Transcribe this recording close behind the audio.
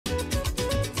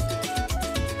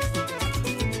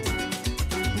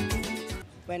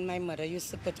when my mother used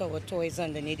to put our toys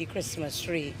underneath the Christmas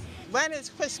tree. When it's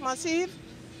Christmas Eve,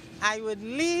 I would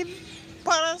leave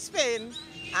Port of Spain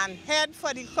and head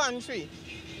for the country.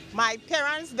 My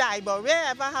parents died, but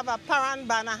wherever I have a parent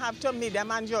band, I have to meet them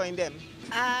and join them.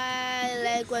 I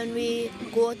like when we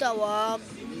go to work,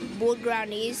 both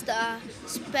grannies to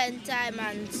spend time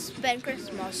and spend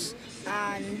Christmas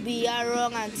and be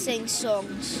around and sing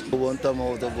songs. One time I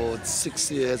was about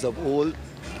 6 years of old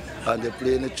and they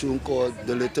playing a tune called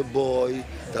The Little Boy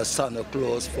That Santa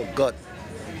Claus Forgot.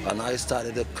 And I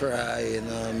started to cry, you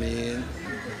know what I mean?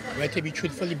 Well, to be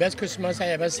truthful, the best Christmas I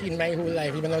ever seen in my whole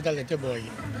life, even as a little boy.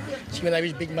 See, when I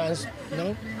was big man, you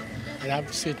know, and I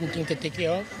have certain things to take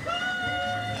care of,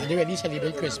 I don't really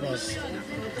celebrate Christmas.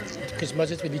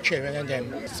 Christmas is with the children and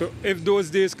them. So if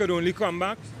those days could only come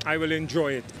back, I will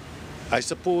enjoy it. I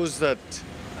suppose that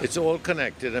it's all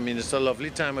connected. I mean, it's a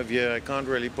lovely time of year. I can't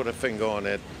really put a finger on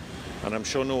it, and I'm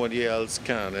sure nobody else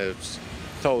can. It's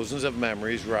thousands of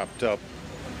memories wrapped up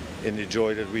in the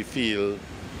joy that we feel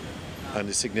and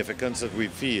the significance that we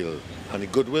feel and the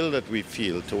goodwill that we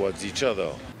feel towards each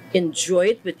other. Enjoy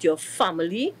it with your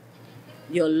family,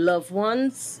 your loved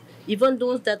ones, even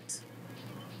those that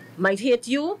might hate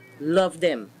you, love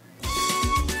them.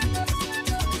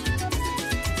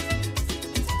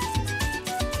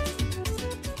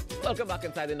 Welcome back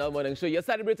inside the Now Morning Show. You're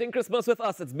celebrating Christmas with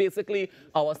us. It's basically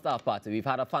our star party. We've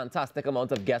had a fantastic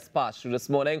amount of guests pass through this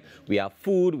morning. We have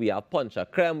food, we have punch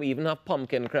of creme, we even have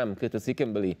pumpkin creme, courtesy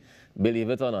Kimberly, believe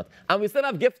it or not. And we still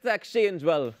have gifts to exchange.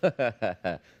 Well,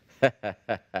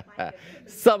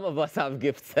 some of us have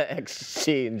gifts to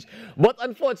exchange. But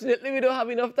unfortunately, we don't have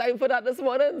enough time for that this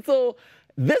morning. So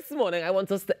this morning, I want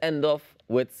us to end off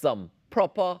with some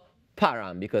proper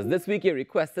parang, because this week you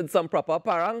requested some proper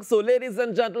parang. So ladies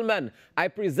and gentlemen, I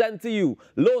present to you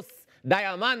Los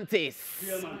Diamantes.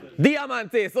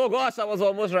 Diamantes. Oh gosh, I was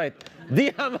almost right.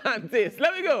 Diamantes.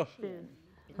 Let me go.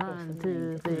 1,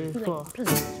 2, 3, 4.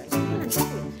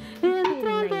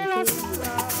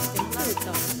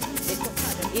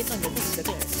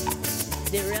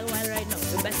 They're real wild right now.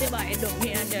 The best buy it down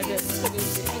here and they're just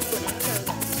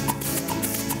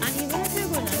and even if you're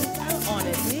going to tell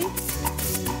honestly,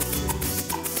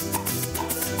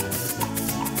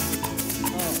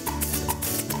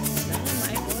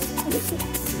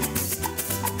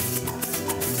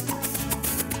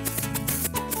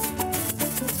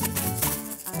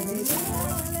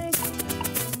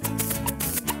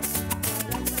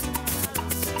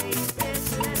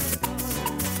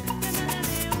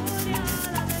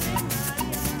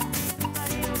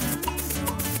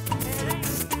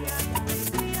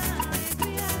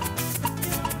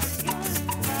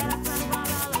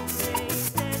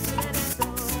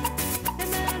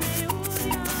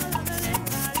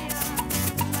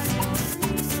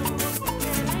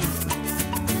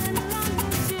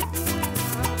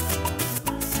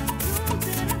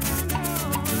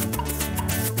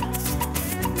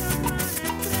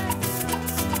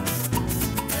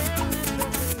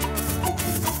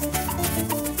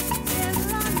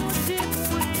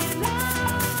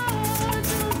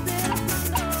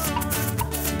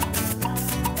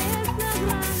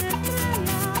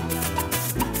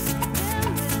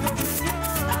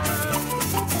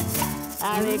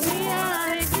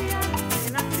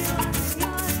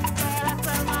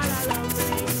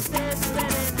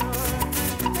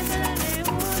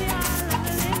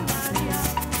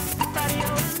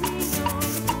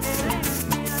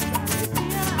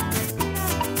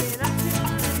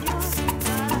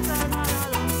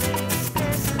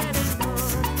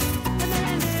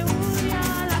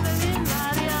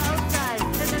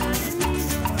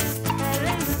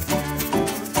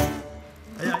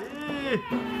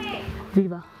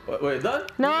 Viva. Wait, done?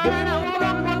 No.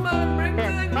 Come on, bring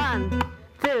it. 1,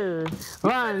 2,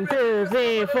 1, 2,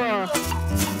 3, 4.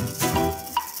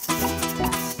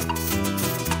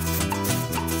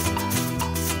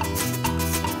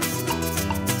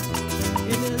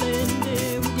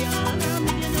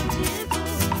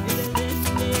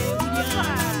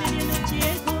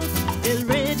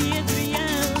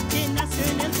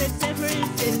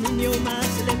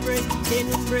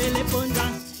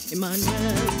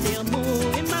 Emmanuel, te amo,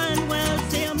 Emmanuel,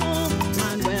 te amo,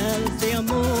 Emmanuel, te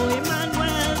amo,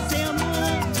 Emmanuel, te amo.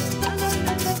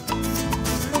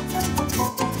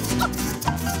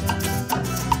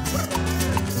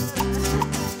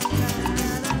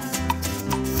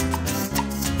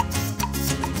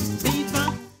 Viva,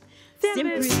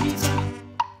 siempre viva,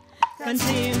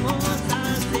 cantemos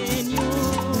al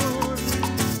Señor,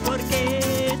 porque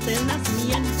es el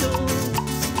nacimiento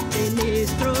de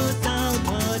nuestro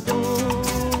Salvador.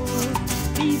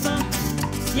 Viva,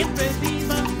 siempre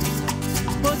viva,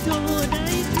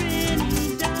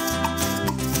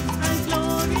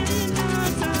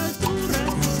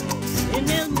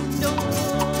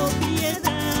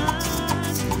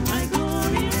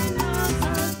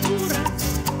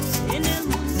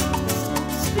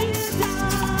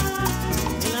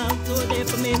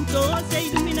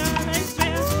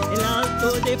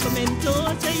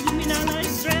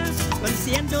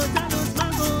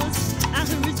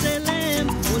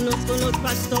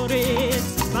 pastores.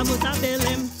 Vamos a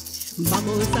Belén,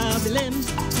 vamos a Belén,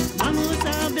 vamos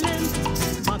a Belén,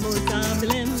 vamos a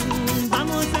Belén,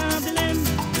 vamos a Belén,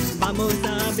 vamos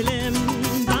a Belén,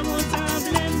 vamos a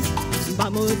Belén,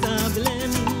 vamos a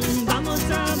Belén, vamos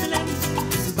a Belén,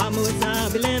 vamos a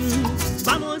Belén,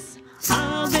 vamos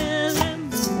a Belén.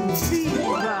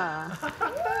 ¡Viva!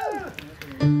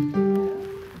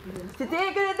 Si te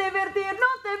quieres divertir, no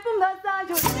te pongas a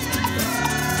llorar.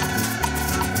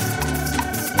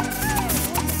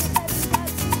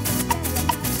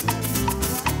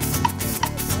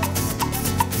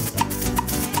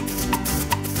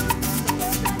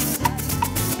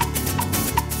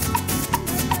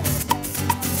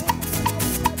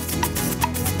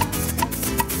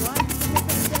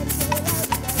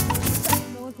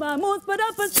 Vamos para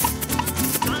pasar.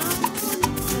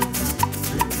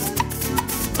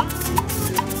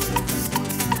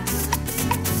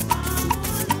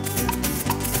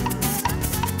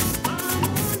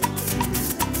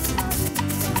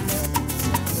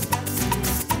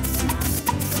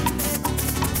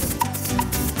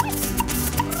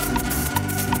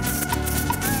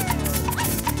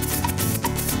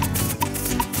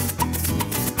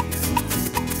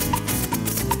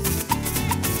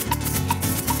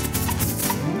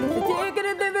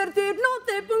 No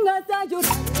te pongas a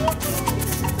llorar.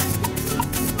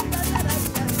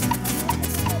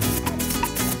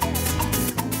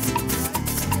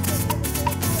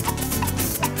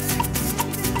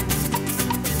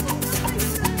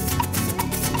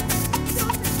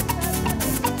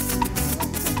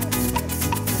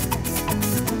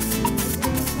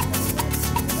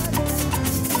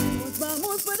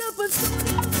 Vamos para pasar.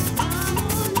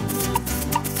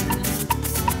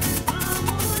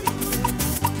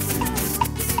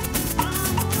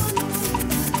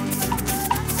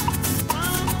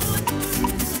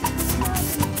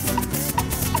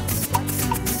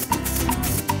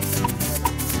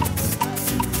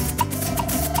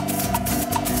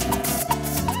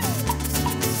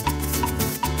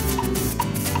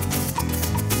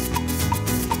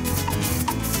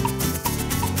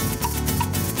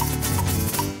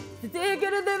 Si te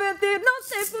quieres divertir, no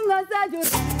te pongas a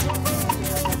llorar.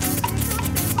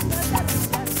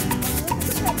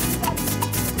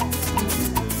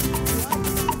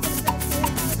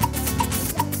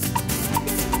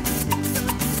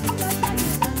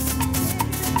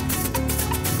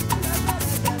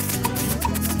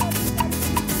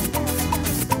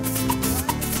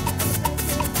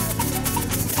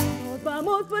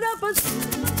 Vamos para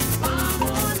pasar.